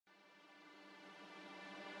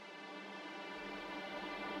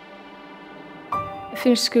I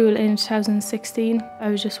finished school in 2016. I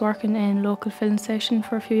was just working in a local filling station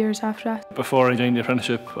for a few years after that. Before I joined the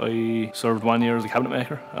apprenticeship, I served 1 year as a cabinet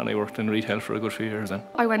maker and I worked in retail for a good few years then.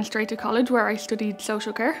 I went straight to college where I studied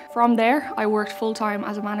social care. From there, I worked full-time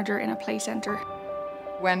as a manager in a play centre.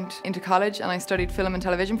 Went into college and I studied film and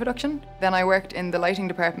television production. Then I worked in the lighting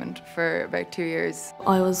department for about 2 years.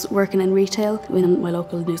 I was working in retail in my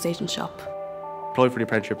local newsagent shop. Applied for the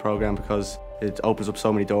apprenticeship programme because it opens up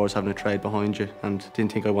so many doors having a trade behind you, and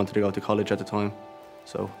didn't think I wanted to go to college at the time,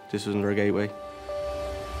 so this was another gateway.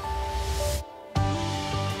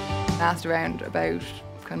 Asked around about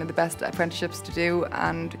kind of the best apprenticeships to do,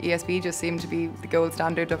 and ESB just seemed to be the gold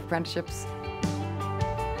standard of apprenticeships.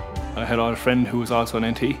 I had a friend who was also an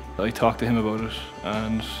NT. I talked to him about it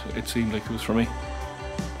and it seemed like it was for me.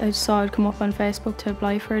 I just saw it come up on Facebook to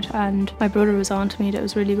apply for it, and my brother was on to me that it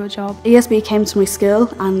was a really good job. ESB came to my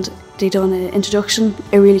school and they done an introduction.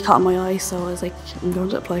 It really caught my eye, so I was like, I'm going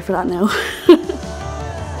to apply for that now.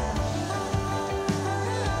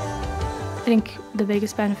 I think the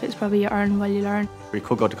biggest benefit is probably you earn while you learn. We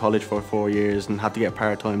could go to college for 4 years and have to get a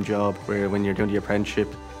part-time job, where when you're doing the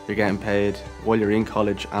apprenticeship, you're getting paid while you're in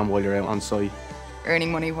college and while you're out on site.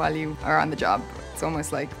 Earning money while you are on the job. It's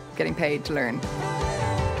almost like getting paid to learn.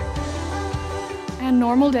 A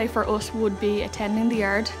normal day for us would be attending the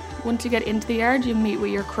yard. Once you get into the yard, you meet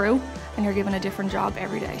with your crew and you're given a different job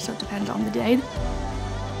every day, so it depends on the day.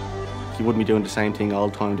 You wouldn't be doing the same thing all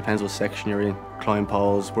the time, depends what section you're in. Climbing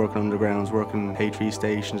poles, working undergrounds, working HV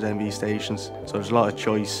stations, MV stations, so there's a lot of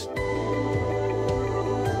choice.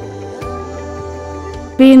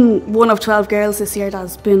 Being one of 12 girls this year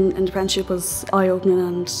that's been in the apprenticeship was eye-opening,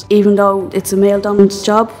 and even though it's a male-dominant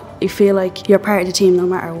job, you feel like you're part of the team no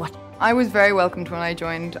matter what. I was very welcomed when I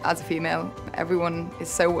joined as a female. Everyone is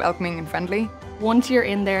so welcoming and friendly. Once you're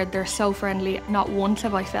in there, they're so friendly. Not once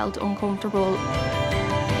have I felt uncomfortable.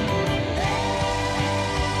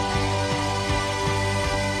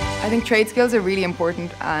 I think trade skills are really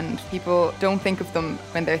important and people don't think of them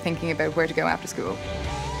when they're thinking about where to go after school.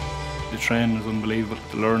 The training is unbelievable.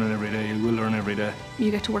 You're learning every day, you will learn every day. You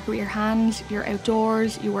get to work with your hands, you're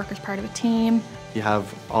outdoors, you work as part of a team. You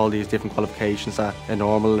have all these different qualifications that a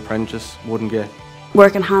normal apprentice wouldn't get.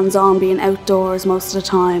 Working hands-on, being outdoors most of the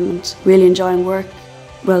time and really enjoying work,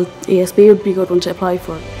 well, ESB would be a good one to apply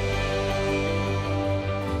for.